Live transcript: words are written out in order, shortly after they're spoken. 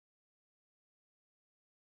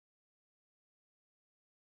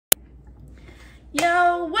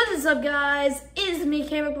Yo, what is up guys? It's me,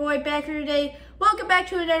 Kamekboy, back here today. Welcome back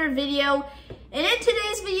to another video. And in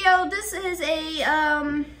today's video, this is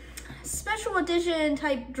a special edition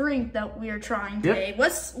type drink that we are trying today.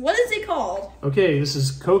 What is it called? Okay, this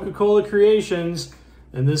is Coca-Cola Creations,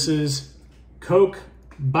 and this is Coke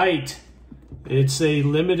Byte. It's a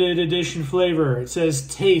limited edition flavor. It says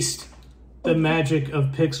taste the magic of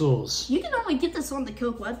pixels. You can only get this on the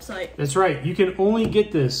Coke website. That's right. You can only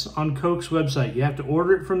get this on Coke's website. You have to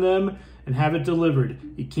order it from them and have it delivered.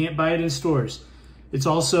 You can't buy it in stores. It's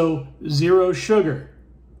also zero sugar.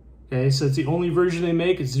 Okay, so it's the only version they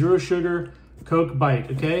make. It's zero sugar Coke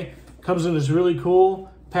Byte. Okay, comes in this really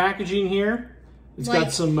cool packaging here. It's like,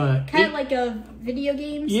 got some kind of like a video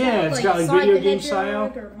game style. Yeah, it's got like video game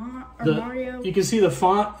style. Or Mario. You can see the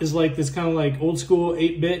font is like this kind of like old school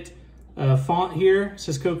 8-bit font here. It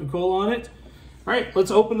says Coca-Cola on it. All right,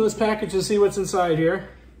 let's open this package and see what's inside here.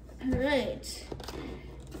 All right.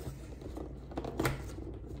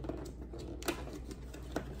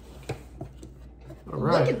 All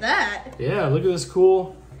right. Look at that. Yeah, look at this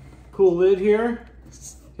cool lid here.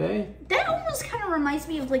 Okay. That almost kind of reminds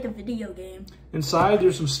me of like a video game. Inside,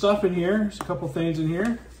 there's some stuff in here. There's a couple things in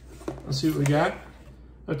here. Let's see what we got.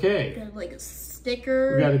 Okay. Got like a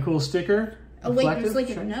sticker. We got a cool sticker. Oh wait, there's like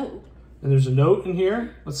a note. And there's a note in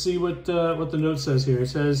here. Let's see what the note says here. It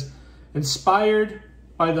says, inspired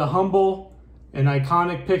by the humble and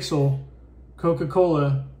iconic pixel,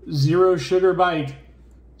 Coca-Cola Zero Sugar Byte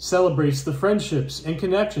celebrates the friendships and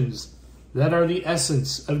connections that are the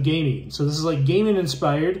essence of gaming. So this is like gaming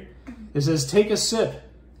inspired. It says, take a sip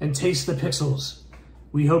and taste the pixels.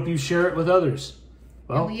 We hope you share it with others.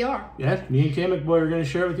 Well, and we are. Yeah, me and Kamekboy are going to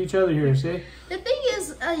share it with each other here, see? The thing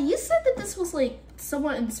is, you said that this was like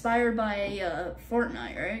somewhat inspired by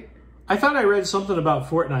Fortnite, right? I thought I read something about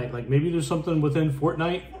Fortnite. Like maybe there's something within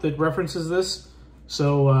Fortnite that references this.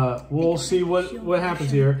 So we'll see what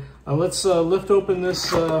happens here. Let's lift open this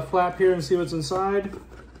flap here and see what's inside.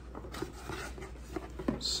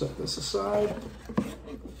 Set this aside.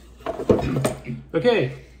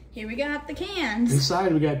 Okay. Here we got the cans.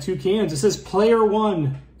 Inside we got two cans. It says Player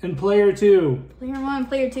 1 and Player 2. Player 1,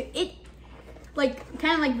 Player 2. It like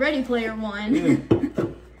kind of like Ready Player 1. Yeah.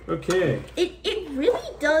 Okay. It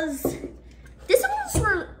really does. This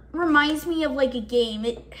almost reminds me of like a game.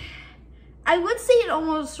 I would say it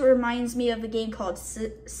almost reminds me of a game called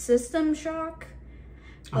System Shock.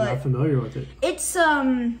 I'm not familiar with it. It's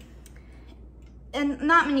and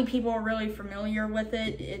not many people are really familiar with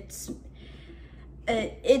it.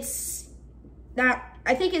 It's not,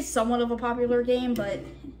 I think it's somewhat of a popular game, but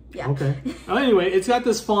yeah. Okay. Anyway, it's got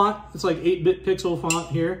this font. It's like 8-bit pixel font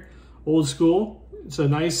here, old school. It's a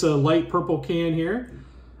nice light purple can here.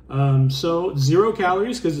 So 0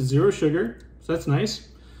 calories because it's 0 sugar. So that's nice.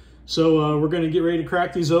 So we're going to get ready to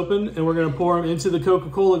crack these open and we're going to pour them into the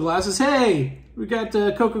Coca-Cola glasses. Hey, we got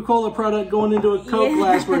the Coca-Cola product going into a Coke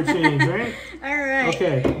glassware change, right? All right.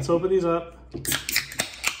 Okay, let's open these up.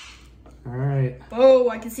 All right. Oh,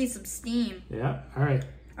 I can see some steam. Yeah, all right.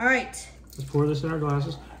 All right. Let's pour this in our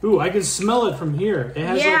glasses. Ooh, I can smell it from here. It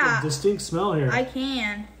has like a distinct smell here. I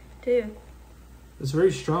can, too. It's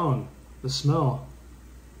very strong, the smell.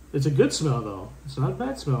 It's a good smell, though. It's not a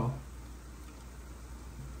bad smell.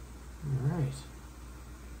 All right.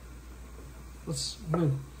 Let's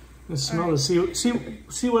smell this.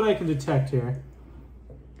 See what I can detect here.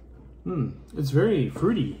 It's very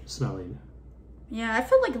fruity smelling. Yeah, I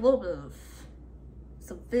feel like a little bit of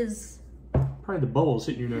some fizz. Probably the bubbles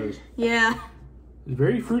hitting your nose. Yeah. It's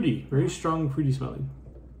very fruity, very strong fruity smelling.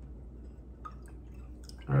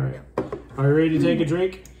 All right. Are you ready to take a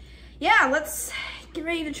drink? Yeah, let's get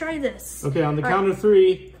ready to try this. Okay, on the count of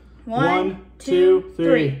 3. 1, 2,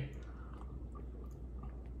 3.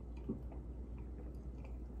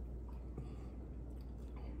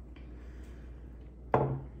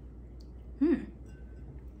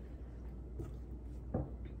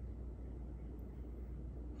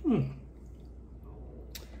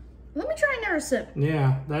 Let me try another sip.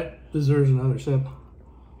 Yeah, that deserves another sip.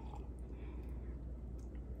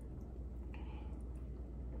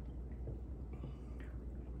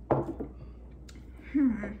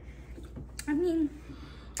 I mean,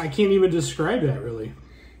 I can't even describe that really.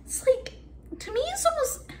 It's like, to me, it's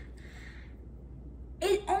almost,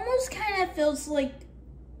 it almost kind of feels like,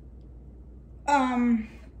 to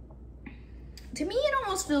me, it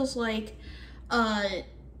almost feels like,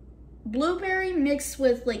 blueberry mixed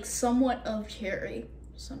with like somewhat of cherry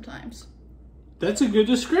sometimes. That's a good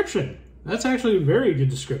description. That's actually a very good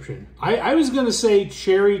description. I was going to say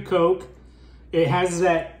cherry Coke. It has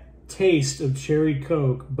that taste of cherry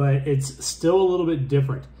Coke, but it's still a little bit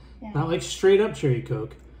different. Yeah. Not like straight up cherry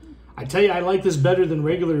Coke. I tell you, I like this better than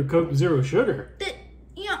regular Coke Zero Sugar.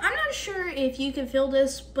 You know, I'm not sure if you can feel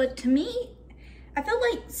this, but to me, I felt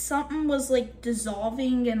like something was like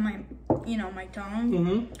dissolving in my, my tongue.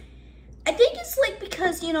 Mm-hmm. I think it's like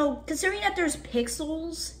because, considering that there's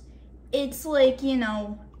pixels, it's like,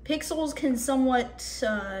 pixels can somewhat...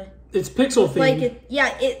 it's pixel themed.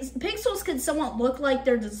 Pixels can somewhat look like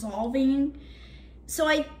they're dissolving. So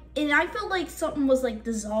I felt like something was like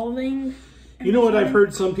dissolving. You know what I've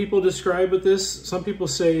heard some people describe with this? Some people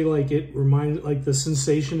say like it reminds, like the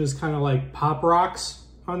sensation is kind of like pop rocks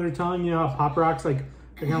on their tongue. You know how pop rocks like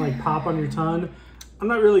they kind of like pop on your tongue. I'm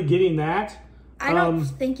not really getting that. I don't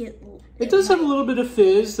think it. It does have a little bit of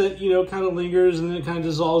fizz that kind of lingers and then it kind of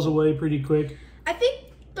dissolves away pretty quick. I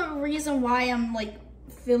think the reason why I'm like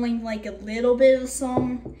feeling like a little bit of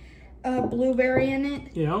some blueberry in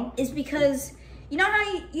it, is because. You know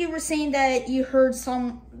how you were saying that you heard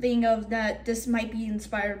something of that this might be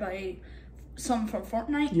inspired by some from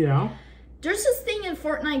Fortnite? Yeah. There's this thing in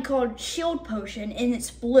Fortnite called Shield Potion, and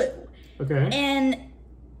it's blue. Okay. And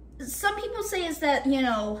some people say is that,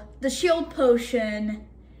 the Shield Potion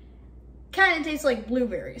kind of tastes like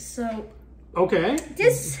blueberries. So, okay.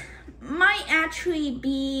 This might actually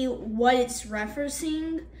be what it's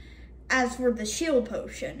referencing as for the Shield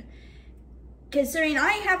Potion. Considering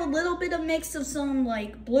I have a little bit of mix of some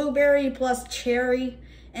like blueberry plus cherry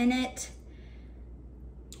in it.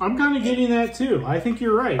 I'm kind of getting that too. I think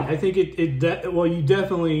you're right. I think you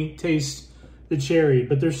definitely taste the cherry,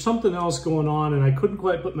 but there's something else going on and I couldn't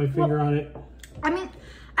quite put my finger on it. I mean,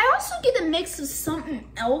 I also get a mix of something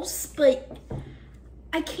else, but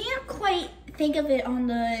I can't quite think of it on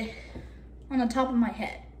the top of my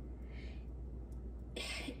head.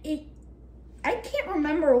 I can't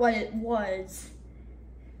remember what it was.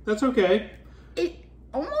 That's okay. It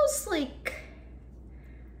almost like,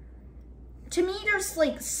 to me, there's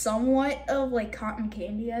like somewhat of like cotton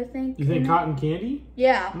candy, I think. You think cotton candy?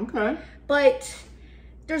 Yeah. Okay. But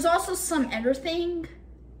there's also some other thing,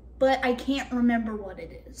 but I can't remember what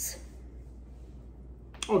it is.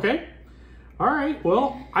 Okay. All right.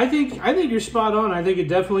 Well, I think you're spot on. I think it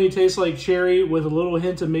definitely tastes like cherry with a little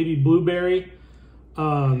hint of maybe blueberry.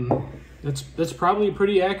 That's probably a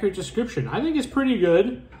pretty accurate description. I think it's pretty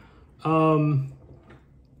good. The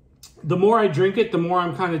more I drink it, the more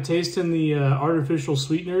I'm kind of tasting the artificial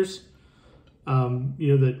sweeteners,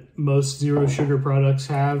 that most zero sugar products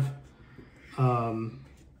have.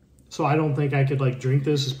 So I don't think I could like drink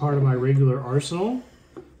this as part of my regular arsenal.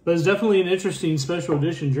 But it's definitely an interesting special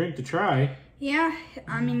edition drink to try. Yeah,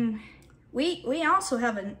 I mean... We also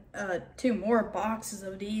have 2 more boxes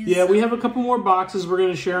of these. Yeah, we have a couple more boxes. We're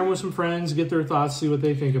going to share them with some friends, get their thoughts, see what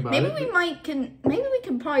they think about it. Maybe we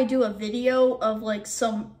can probably do a video of like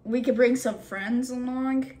we could bring some friends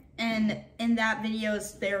along, and in that video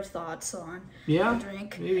is their thoughts on the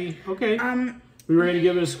drink. Maybe. Okay. We ready to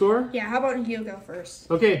give it a score? Yeah. How about you go first?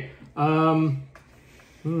 Okay. I'm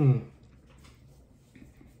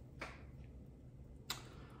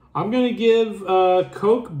going to give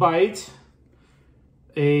Coke Byte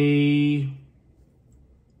a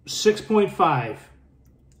 6.5.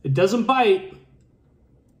 It doesn't bite.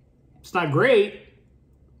 It's not great,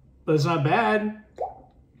 but it's not bad.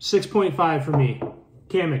 6.5 for me.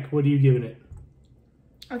 Kamek, what are you giving it?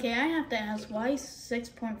 Okay, I have to ask, why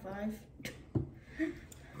 6.5?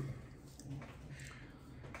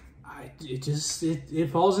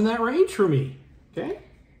 It falls in that range for me. Okay?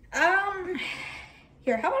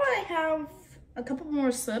 Here, how about I have a couple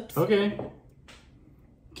more sips? Okay.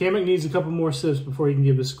 Kamek needs a couple more sips before he can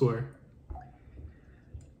give a score.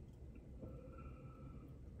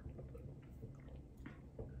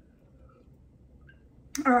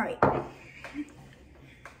 All right.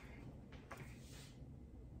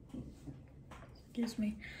 Excuse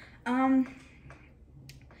me. My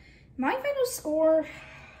final score...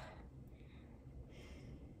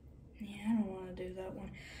 Yeah, I don't want to do that one.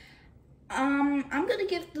 I'm going to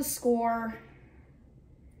give the score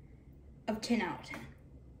of 10 out of 10.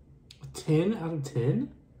 10 out of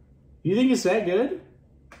 10? You think it's that good?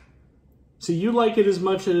 So you like it as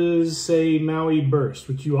much as, say, Maui Burst,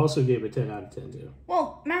 which you also gave a 10 out of 10 to.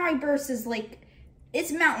 Well, Maui Burst is like,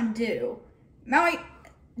 it's Mountain Dew.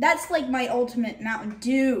 That's like my ultimate Mountain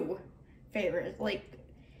Dew favorite. Like,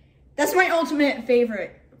 that's my ultimate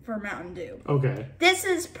favorite for Mountain Dew. Okay. This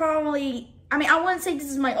is probably, I wouldn't say this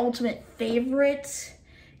is my ultimate favorite,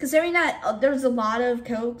 considering that there's a lot of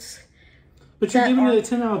Cokes. But you're giving it a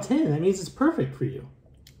 10 out of 10. That means it's perfect for you.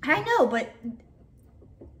 I know, but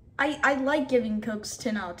I like giving Cokes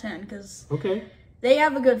 10 out of 10 because they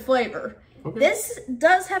have a good flavor. Okay. This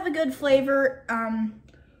does have a good flavor.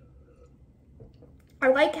 I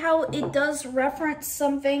like how it does reference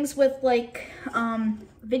some things with like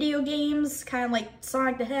video games, kind of like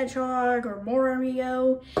Sonic the Hedgehog or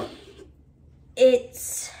Mario.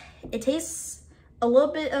 It tastes a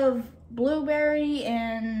little bit of blueberry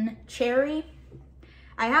and cherry.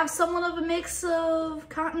 I have somewhat of a mix of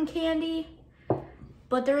cotton candy,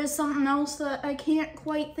 but there is something else that I can't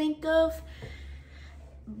quite think of.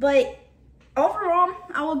 But overall,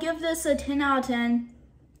 I will give this a 10 out of 10.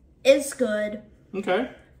 It's good.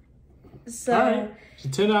 Okay. So, all right. So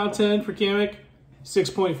 10 out of 10 for Kamek,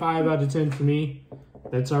 6.5 out of 10 for me.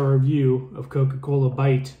 That's our review of Coca-Cola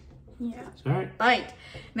Byte. Yeah. All right. Byte.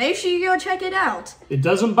 Make sure you go check it out. It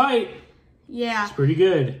doesn't bite. Yeah. It's pretty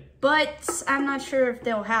good. But I'm not sure if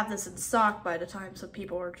they'll have this in stock by the time some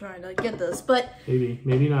people are trying to get this. But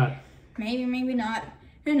maybe not. Maybe not.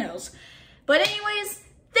 Who knows? But anyways,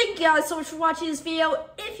 thank you guys so much for watching this video.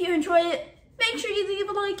 If you enjoyed it, make sure you leave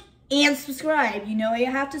a like and subscribe. You know you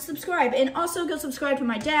have to subscribe. And also go subscribe to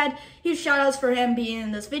my dad. Huge shout outs for him being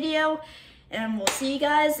in this video. And we'll see you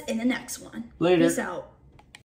guys in the next one. Later. Peace out.